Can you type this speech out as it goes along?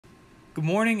Good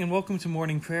morning and welcome to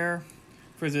morning prayer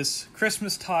for this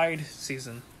Christmastide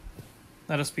season.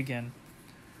 Let us begin.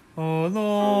 O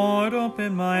Lord,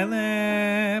 open my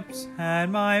lips,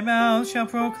 and my mouth shall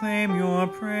proclaim your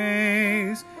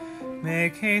praise.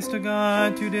 Make haste, O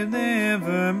God, to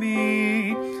deliver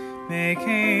me. Make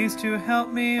haste to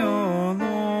help me, O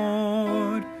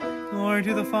Lord. Glory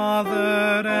to the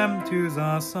Father, and to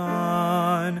the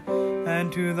Son,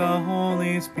 and to the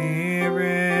Holy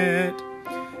Spirit,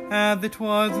 as it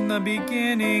was in the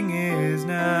beginning, is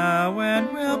now,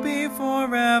 and will be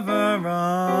forever.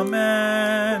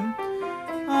 Amen.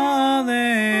 Alleluia.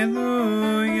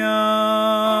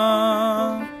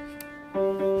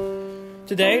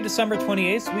 Today, December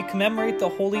 28th, we commemorate the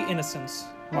Holy Innocents,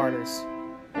 martyrs.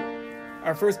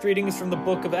 Our first reading is from the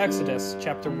book of Exodus,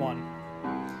 chapter 1.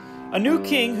 A new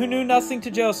king who knew nothing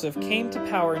to Joseph came to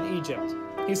power in Egypt.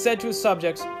 He said to his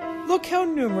subjects, "Look how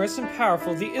numerous and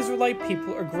powerful the Israelite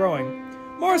people are growing,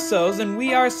 more so than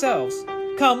we ourselves.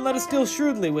 Come, let us deal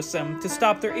shrewdly with them to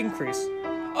stop their increase.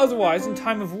 Otherwise, in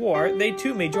time of war, they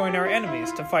too may join our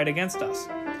enemies to fight against us,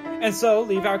 and so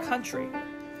leave our country."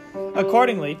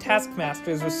 Accordingly,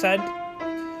 taskmasters were sent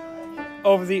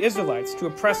over the Israelites to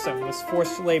oppress them with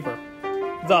forced labor.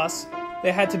 Thus,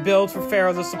 they had to build for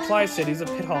Pharaoh the supply cities of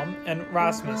Pithom and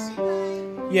Rasmus.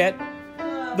 Yet,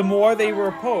 the more they were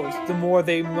opposed, the more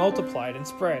they multiplied and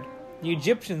spread. The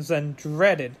Egyptians then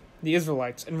dreaded the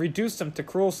Israelites and reduced them to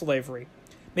cruel slavery,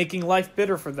 making life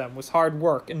bitter for them with hard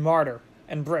work and mortar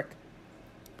and brick,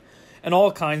 and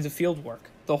all kinds of field work,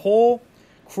 the whole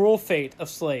cruel fate of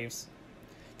slaves.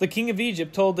 The king of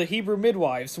Egypt told the Hebrew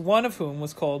midwives, one of whom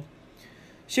was called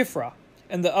Shiphrah,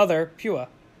 and the other Puah,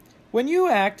 "When you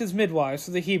act as midwives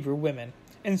for the Hebrew women,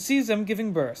 and see them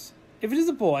giving birth, if it is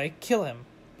a boy, kill him.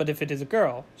 But if it is a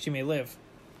girl, she may live."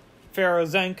 Pharaoh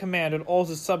then commanded all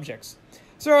his subjects,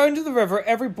 "Throw into the river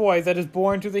every boy that is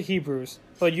born to the Hebrews,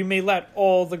 but you may let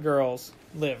all the girls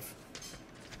live."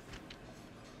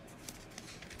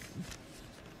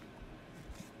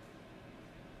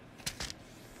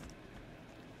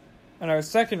 And our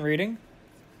second reading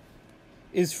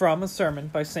is from a sermon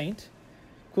by Saint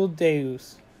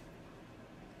Quildeus.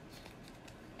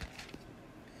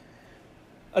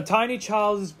 A tiny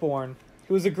child is born,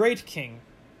 who is a great king.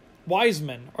 Wise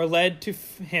men are led to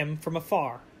him from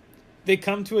afar. They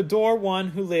come to adore one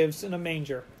who lives in a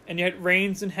manger, and yet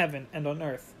reigns in heaven and on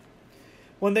earth.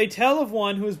 When they tell of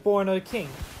one who is born a king,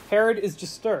 Herod is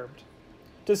disturbed.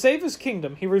 To save his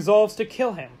kingdom, he resolves to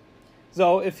kill him,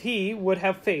 though if he would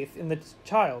have faith in the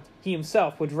child, he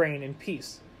himself would reign in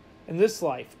peace, in this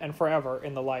life and forever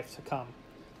in the life to come.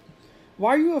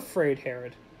 Why are you afraid,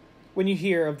 Herod, when you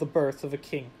hear of the birth of a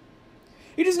king?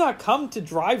 He does not come to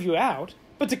drive you out,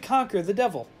 but to conquer the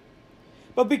devil.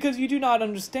 But because you do not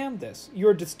understand this, you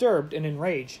are disturbed and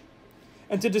enraged.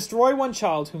 And to destroy one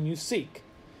child whom you seek,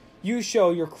 you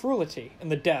show your cruelty in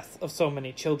the death of so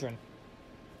many children.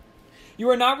 You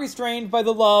are not restrained by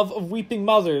the love of weeping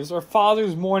mothers or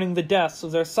fathers mourning the deaths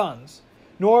of their sons,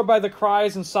 nor by the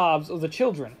cries and sobs of the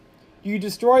children. You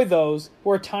destroy those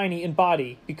who are tiny in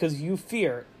body because you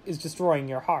fear is destroying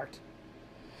your heart.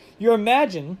 You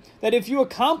imagine that if you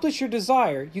accomplish your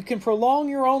desire, you can prolong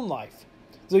your own life,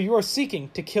 though you are seeking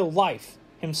to kill life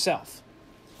himself.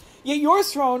 Yet your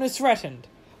throne is threatened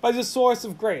by the source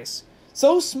of grace,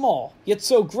 so small yet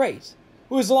so great,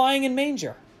 who is lying in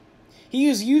manger. He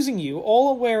is using you, all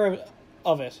aware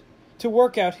of it, to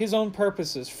work out his own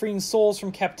purposes, freeing souls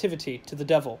from captivity to the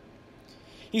devil.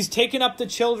 He's taken up the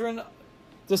children,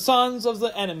 the sons of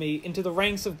the enemy, into the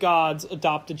ranks of God's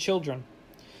adopted children.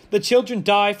 The children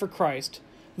die for Christ,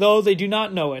 though they do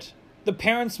not know it. The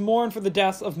parents mourn for the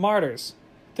death of martyrs.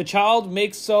 The child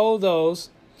makes of those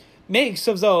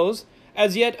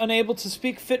as yet unable to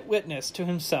speak fit witness to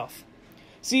himself,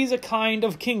 sees a kind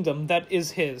of kingdom that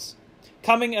is his,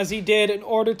 coming as he did in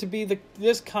order to be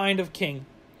this kind of king.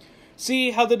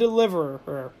 See how the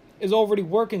deliverer is already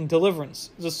working deliverance,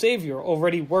 the Savior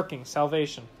already working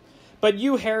salvation. But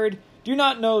you, Herod, do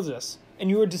not know this, and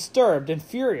you are disturbed and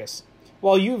furious.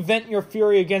 While you vent your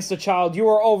fury against the child, you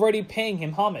are already paying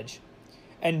him homage,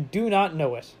 and do not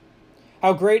know it.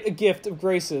 How great a gift of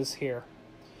grace is here.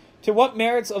 To what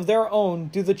merits of their own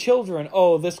do the children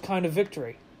owe this kind of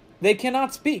victory? They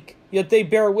cannot speak, yet they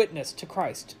bear witness to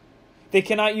Christ. They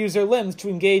cannot use their limbs to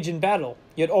engage in battle,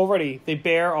 yet already they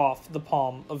bear off the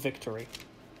palm of victory.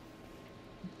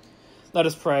 Let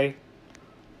us pray.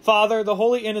 Father, the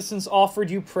holy innocents offered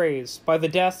you praise by the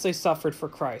deaths they suffered for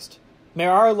Christ. May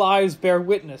our lives bear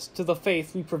witness to the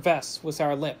faith we profess with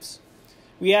our lips.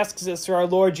 We ask this through our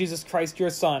Lord Jesus Christ, your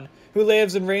Son, who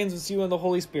lives and reigns with you in the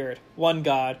Holy Spirit, one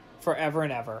God, forever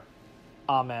and ever.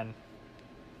 Amen.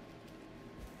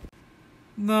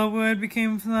 The Word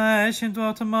became flesh and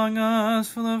dwelt among us,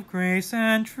 full of grace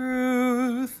and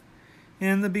truth.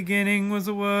 In the beginning was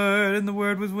the Word, and the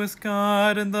Word was with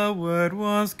God, and the Word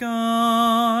was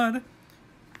God.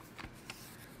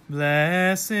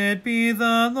 Blessed be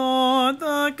the Lord,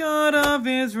 the God of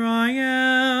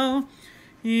Israel.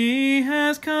 He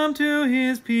has come to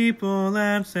his people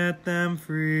and set them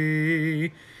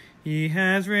free. He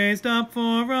has raised up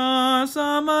for us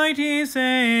a mighty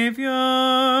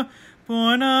Savior,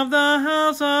 born of the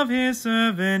house of his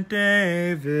servant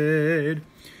David.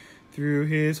 Through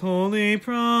his holy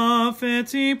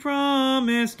prophets he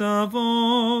promised of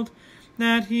old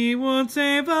that he would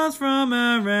save us from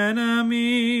our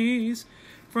enemies,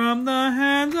 from the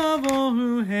hands of all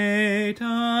who hate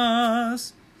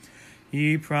us.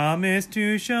 He promised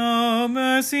to show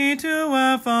mercy to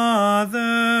our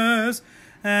fathers,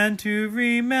 and to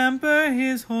remember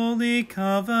his holy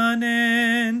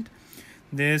covenant.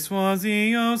 This was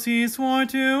the oath he swore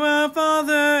to our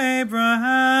father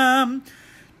Abraham,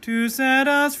 to set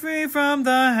us free from the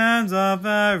hands of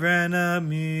our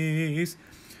enemies,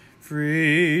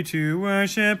 free to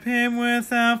worship him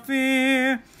without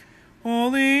fear,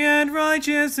 holy and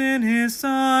righteous in his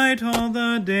sight all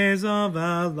the days of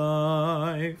our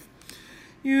life.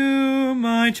 You,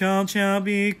 my child, shall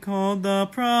be called the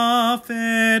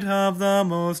prophet of the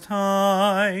Most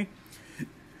High,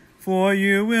 for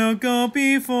you will go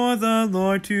before the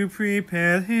Lord to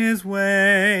prepare his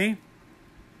way,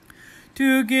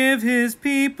 to give his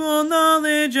people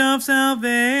knowledge of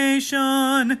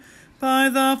salvation by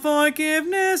the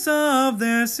forgiveness of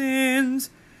their sins,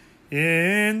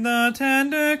 in the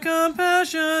tender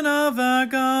compassion of our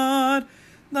God.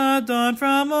 The dawn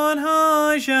from on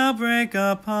high shall break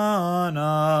upon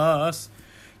us,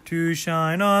 to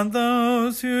shine on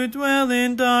those who dwell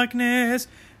in darkness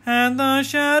and the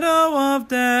shadow of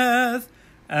death,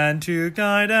 and to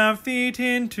guide our feet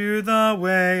into the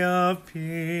way of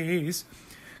peace.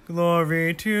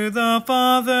 Glory to the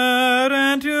Father,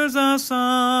 and to the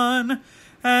Son,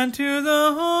 and to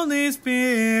the Holy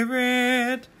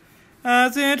Spirit,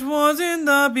 as it was in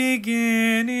the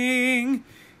beginning,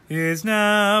 is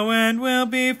now, and will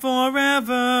be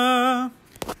forever.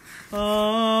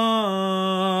 Amen.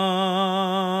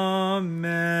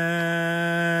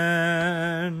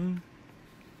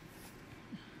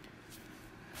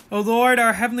 O Lord,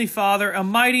 our heavenly Father,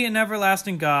 almighty and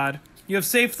everlasting God, you have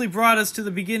safely brought us to the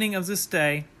beginning of this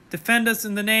day. Defend us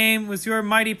in the name with your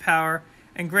mighty power,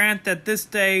 and grant that this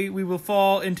day we will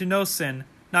fall into no sin,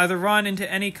 neither run into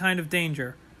any kind of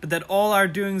danger, but that all our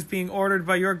doings, being ordered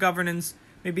by your governance,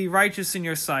 may be righteous in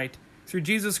your sight, through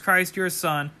Jesus Christ your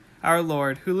Son, our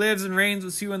Lord, who lives and reigns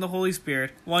with you in the Holy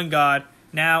Spirit, one God,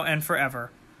 now and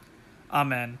forever.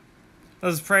 Amen.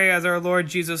 Let us pray as our Lord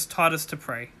Jesus taught us to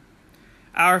pray.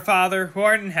 Our Father, who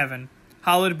art in heaven,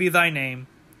 hallowed be thy name.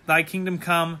 Thy kingdom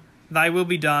come, thy will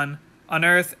be done, on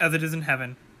earth as it is in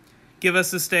heaven. Give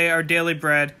us this day our daily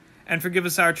bread, and forgive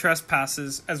us our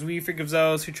trespasses, as we forgive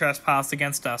those who trespass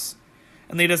against us.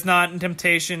 And lead us not in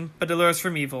temptation, but deliver us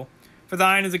from evil. For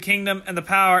thine is the kingdom, and the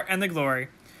power, and the glory,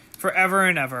 forever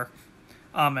and ever.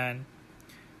 Amen.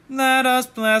 Let us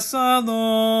bless the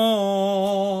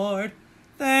Lord.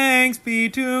 Thanks be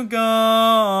to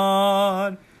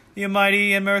God. The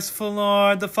Almighty and merciful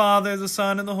Lord, the Father, the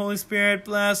Son, and the Holy Spirit,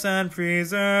 bless and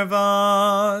preserve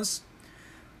us.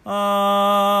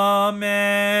 Amen.